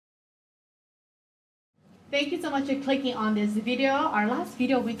Thank you so much for clicking on this video. Our last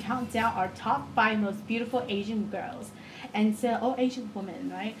video, we count down our top 5 most beautiful Asian girls. And so, Asian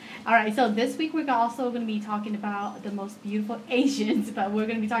women, right? Alright, so this week we're also going to be talking about the most beautiful Asians, but we're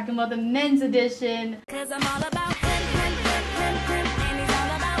going to be talking about the men's edition. Cause I'm all about him, and he's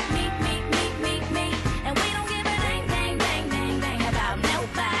all about me. And we don't give a dang about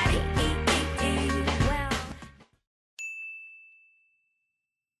nobody. Well.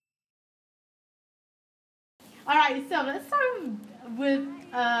 Alright, so let's start with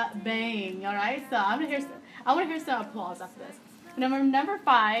bang, alright? So I want to hear some applause after this. Number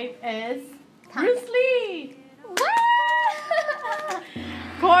 5 is Bruce Lee. Of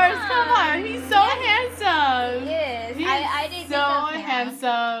course, come on, he's so handsome. He is. I didn't so think of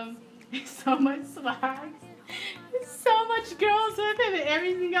handsome. He's so much swag. There's so much girls with him in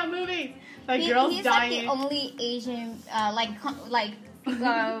every single movie. Like girls he's dying. He's like the only Asian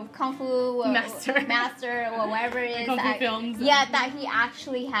kung fu master or whatever it is. Kung fu films. Yeah, that he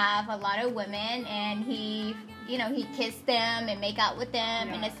actually have a lot of women and he kissed them and make out with them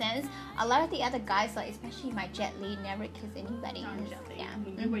in a sense. A lot of the other guys, like especially my Jet Li, never kiss anybody. Yeah.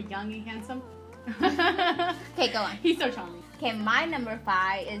 When you were young and handsome. Okay, go on. He's so charming. Okay, my number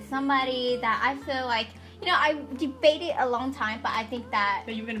 5 is somebody that I feel like, I debated a long time, but I think that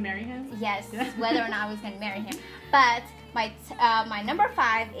you were gonna marry him? Yes, whether or not I was gonna marry him. But my number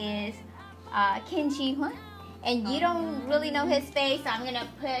 5 is Kim Ji-hoon. And you don't really know his face, so I'm gonna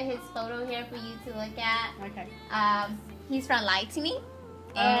put his photo here for you to look at. Okay. He's from Lie to Me.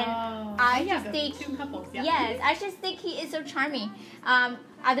 And I just think two couples, yeah. Yes, I just think he is so charming.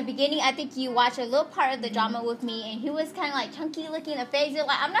 At the beginning, I think you watched a little part of the drama with me, and he was kind of like chunky looking in the face. You're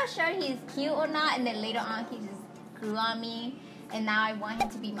like, I'm not sure he's cute or not. And then later on, he just grew on me, and now I want him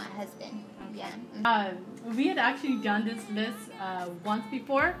to be my husband. Yeah. We had actually done this list once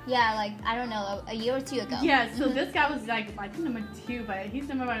before. Yeah, like I don't know, a year or 2 ago. Yeah. So this guy was like, I think number 2, but he's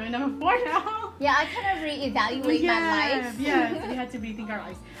number 4 now. Yeah, I kind of reevaluate my life. Yeah, so we had to rethink our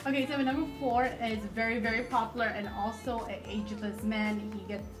lives. Okay, so number 4 is very, very popular and also an ageless man.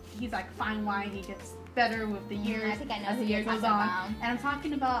 He's like fine wine. He gets better with the years I think I know as the year goes on. And I'm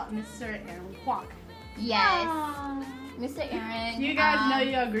talking about Mr. Aaron Kwok. Yes, Mr. Aaron. You guys know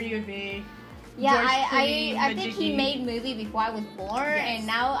you agree with me. Yeah, I think he made movie before I was born, and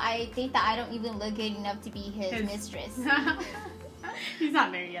now I think that I don't even look good enough to be his mistress. He's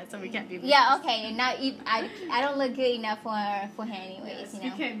not married yet, so we can't be. Yeah, okay, and now I don't look good enough for him anyways.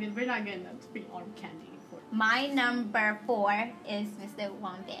 Yes, we're not good enough to be arm candy. My number 4 is Mr.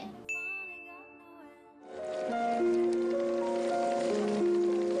 Wang Bin.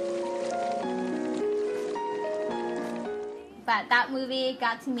 But that movie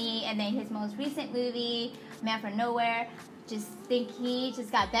got to me, and then his most recent movie, Man from Nowhere, just think he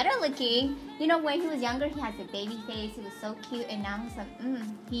just got better looking. When he was younger, he has a baby face. He was so cute, and now he's like,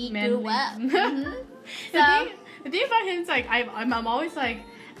 he grew up. The thing about him is like, I'm always like,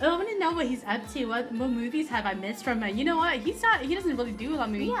 I want to know what he's up to. What movies have I missed from him? You know what? He doesn't really do a lot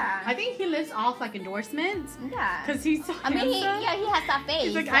of movies. Yeah. I think he lives off like endorsements. Yeah. Because he's so handsome. He has that face.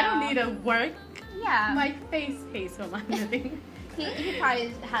 He's like, I don't need to work. Yeah. My face pays for my living. he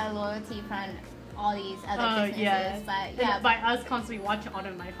probably had loyalty from all these other businesses. Yes. But yeah. By us constantly watching Out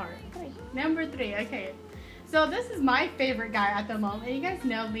of My Heart. Number 3, okay. So this is my favorite guy at the moment. You guys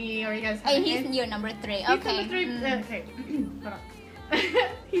know me, or you guys have he's your number 3. He's okay. Number 3. Okay. Hold on.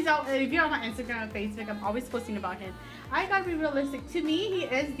 If you're on my Instagram and Facebook, I'm always posting about him. I gotta be realistic. To me, he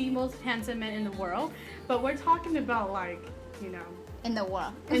is the most handsome man in the world. But we're talking about in the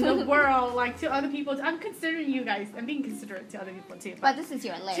world. In the world, like to other people. I'm considering you guys. I'm being considerate to other people too. But this is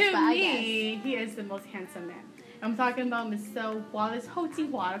your list. To me, he is the most handsome man. I'm talking about Mr. Wallace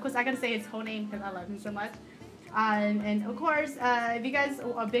Wautier. Of course, I gotta say his whole name because I love him so much. And of course, if you guys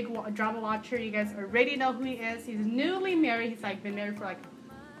are a big drama watcher, you guys already know who he is. He's newly married. He's like been married for like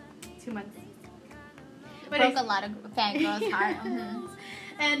 2 months. But broke a lot of fangirls' heart.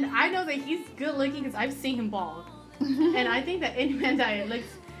 And I know that he's good looking because I've seen him bald. And I think that any man that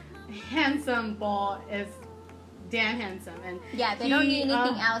looks handsome bald is damn handsome. And yeah, they don't need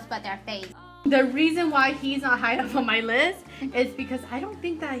anything else but their face. The reason why he's not high up on my list is because I don't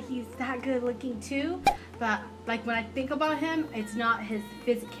think that he's that good looking too. But like when I think about him, it's not his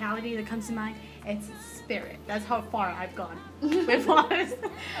physicality that comes to mind. It's his spirit. That's how far I've gone with Wallace.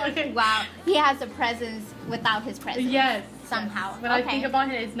 Okay. Wow, he has a presence without his presence. Yes. Somehow. When I think about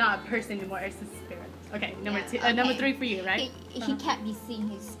him, it's not a person anymore. It's his spirit. Okay, number 3 for you, right? He can't be seen.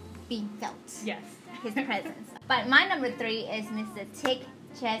 He's being felt. Yes. His presence. But my number 3 is Mr. Tik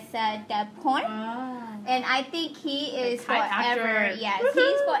just the porn. And I think he is forever, yes,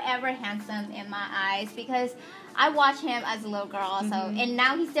 he's forever handsome in my eyes because I watched him as a little girl also, and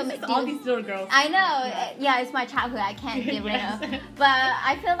now he's still doing all these little girls. I know, yeah, it's my childhood. I can't get rid of. But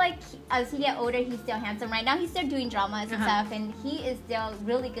I feel like as he get older, he's still handsome. Right now, he's still doing dramas and stuff, and he is still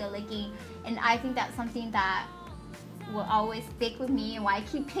really good looking. And I think that's something that will always stick with me, and why I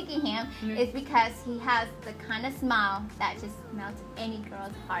keep picking him is because he has the kind of smile that just melts any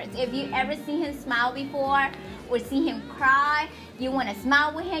girl's heart. If you ever see him smile before or see him cry, you want to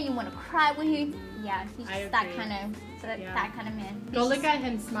smile with him, you want to cry with him. Yeah, he's just that kind of man. Go look at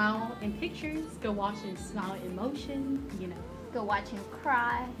him smile in pictures. Go watch him smile in motion. You know. Go watch him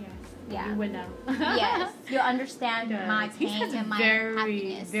cry. Yes. Yeah. You would know. Yes. You'll understand my pain and my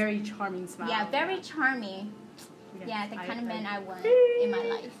happiness. Very charming smile. Yeah, very charming. Yes, yeah, the kind of man I want in my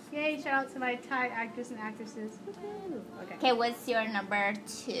life. Yay, shout out to my Thai actors and actresses. Okay, what's your number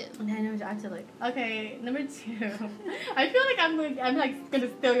 2? I have to look. Okay, number 2. I feel like I'm gonna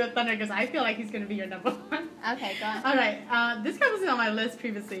steal your thunder because I feel like he's gonna be your number 1. Okay, go on. Alright, this guy wasn't on my list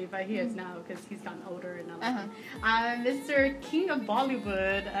previously, but he is now because he's gotten older and all that. Mr. King of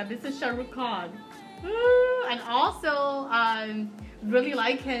Bollywood, Mr. Shah Rukh Khan. And also, really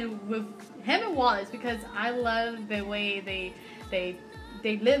like him with him and Wallace because I love the way they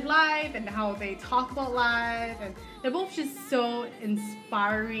live life and how they talk about life, and they're both just so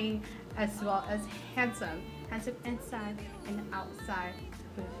inspiring as well as handsome inside and outside,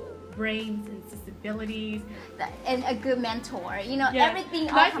 with brains and disabilities and a good mentor. You know, yeah. everything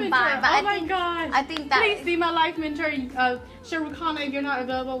all life combined. Mentor. Oh my gosh! I think that please be my life mentor. Shah Rukh Khan, if you're not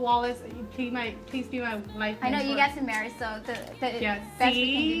available, Wallace, please be my life mentor. I know you guys are married, so the best we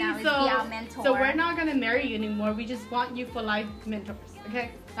can do now is be our mentor. So we're not gonna marry you anymore. We just want you for life mentors.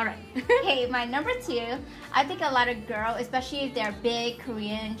 Okay. All right. Okay, my number 2. I think a lot of girls, especially if they're big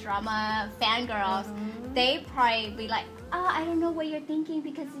Korean drama fangirls, they probably be like, I don't know what you're thinking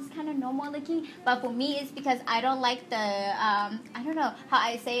because it's kind of normal looking. But for me, it's because I don't like the, I don't know how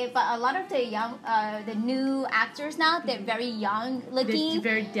I say it, but a lot of the young, the new actors now, they're very young looking.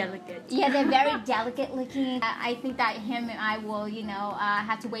 They're very delicate. Yeah, they're very delicate looking. I think that him and I will,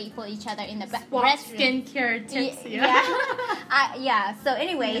 have to wait for each other in the restroom. Skincare tips. Yeah. So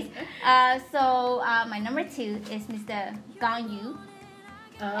anyways, my number 2 is Mr. Gang Yu.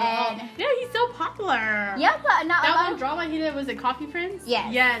 Yeah, he's so popular. Yeah, but not that one drama he did, was it Coffee Prince?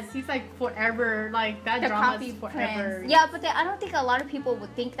 Yes. Yes, he's like forever, like that drama's forever. Prince. Yeah, but I don't think a lot of people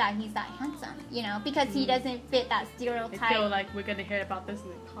would think that he's that handsome, because he doesn't fit that stereotype. I feel like we're gonna hear about this in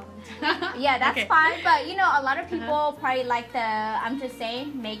the comments. Yeah, that's fine, but a lot of people probably like I'm just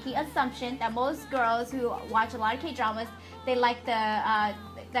saying, making assumption that most girls who watch a lot of K-dramas, they like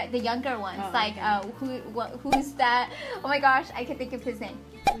the younger ones, who's that? Oh my gosh, I can think of his name.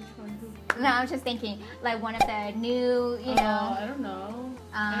 Which one? No, I'm just thinking like one of the new, I don't know.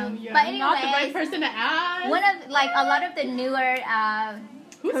 But anyway, not the right person to ask. One of a lot of the newer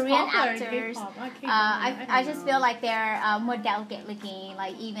Korean actors. I just feel like they're more delicate looking,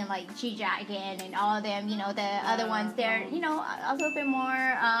 like even like Ji Jagan and all of them. The other ones, they're a little bit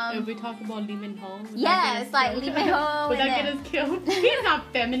more. If we talk about Lee Min Ho. Yes, like Lee Min Ho. Would that get us killed? He's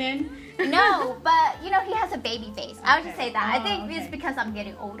not feminine. No, but he has a baby face. I would just say that. I think it's because I'm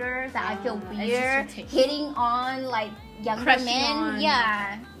getting older that I feel weird hitting on like younger men.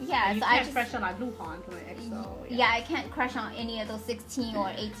 Yeah. You so can't I just crush on like Luhan from EXO. Yeah, I can't crush on any of those 16 or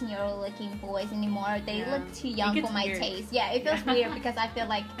 18-year-old looking boys anymore. They look too young for my taste. Yeah, it feels weird because I feel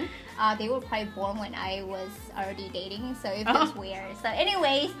like they were probably born when I was already dating, so it feels weird. So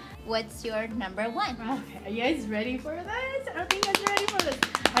anyways, what's your number 1? Okay, are you guys ready for this? I don't think you guys are ready for this.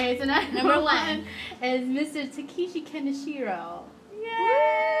 Okay, so number 1 is Mr. Takeshi Kaneshiro.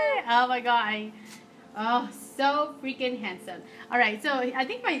 Yay! Oh my god. Oh, so freaking handsome. Alright, so I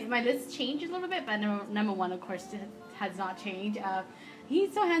think my list changed a little bit, but number 1, of course, has not changed.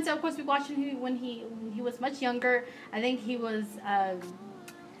 He's so handsome. Of course, we watched him when he was much younger. I think he was...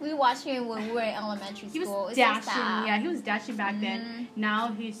 we watched him when we were in elementary school. He was dashing. Yeah, he was dashing back then.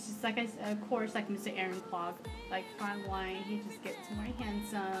 Now he's just, like, of course, like Mr. Aaron Kwok. Like, fine wine. He just gets more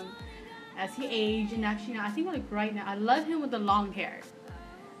handsome as he aged. And actually, I think like right now, I love him with the long hair.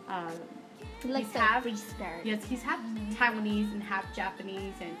 He's half free skirt. Yes, he's half Taiwanese and half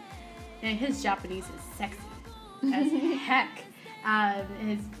Japanese, and his Japanese is sexy as heck.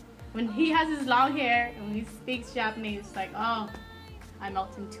 When he has his long hair and when he speaks Japanese, it's like, oh, I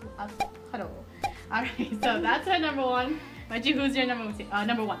melt into a puddle. All right, so that's my number 1. Maji, who's your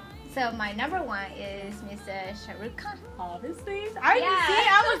number 1? So my number 1 is Mr. Shah Rukh Khan. Obviously,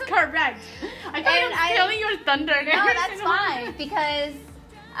 I was correct. I thought I was stealing your thunder. No, that's fine because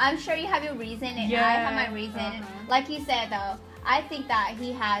I'm sure you have your reason, and Yeah. I have my reason. Like you said, though, I think that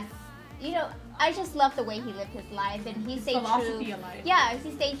he has, you know, I just love the way he lived his life, and he stayed true. Yeah,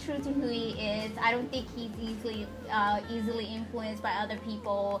 he stayed true to who he is. I don't think he's easily influenced by other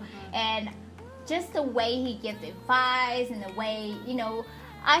people, and just the way he gives advice and the way, you know,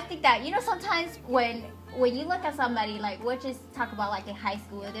 I think that, you know, sometimes when you look at somebody, like, we'll just talk about like in high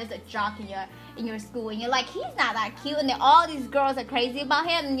school, there's a jock in your school, and you're like, he's not that cute, and then all these girls are crazy about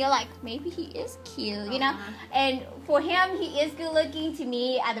him, and you're like, maybe he is cute, you know. And for him, he is good looking to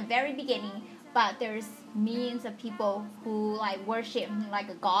me at the very beginning, but there's millions of people who like worship him like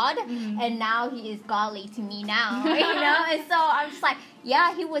a god, and now he is godly to me now, you know. And so I'm just like,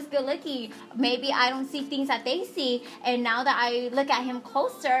 yeah, he was good looking. Maybe I don't see things that they see, and now that I look at him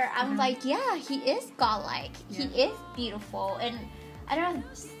closer, I'm like, yeah, he is godlike. He is beautiful, and I don't know,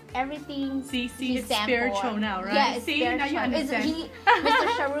 just everything. See, it's spiritual now, right? Yeah, it's spiritual. Now you understand.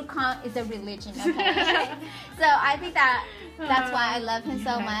 Mr. Shah Rukh Khan is a religion, okay? So I think that's why I love him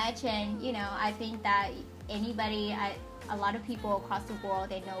so much, and you know, I think that anybody, a lot of people across the world,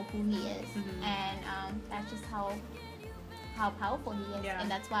 they know who he is, and that's just how powerful he is,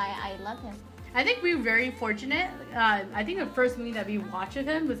 and that's why I love him. I think we were very fortunate. I think the first movie that we watched of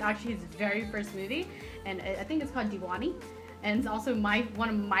him was actually his very first movie, and I think it's called Diwani. And it's also one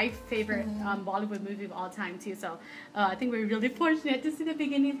of my favorite Bollywood movies of all time too. So I think we're really fortunate to see the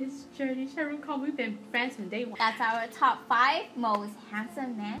beginning of his journey. Shah Rukh Khan, we've been friends from day one. That's our top 5 most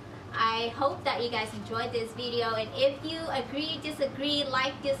handsome men. I hope that you guys enjoyed this video, and if you agree, disagree,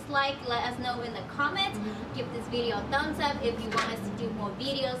 like, dislike, let us know in the comments. Give this video a thumbs up if you want us to do more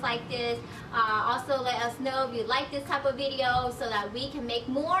videos like this. Also, let us know if you like this type of video so that we can make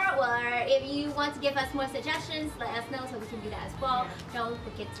more, or if you want to give us more suggestions, let us know so we can do that as well. Don't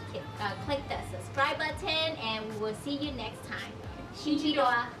forget to click the subscribe button, and we will see you next time.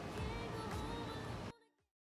 Shinjiroa.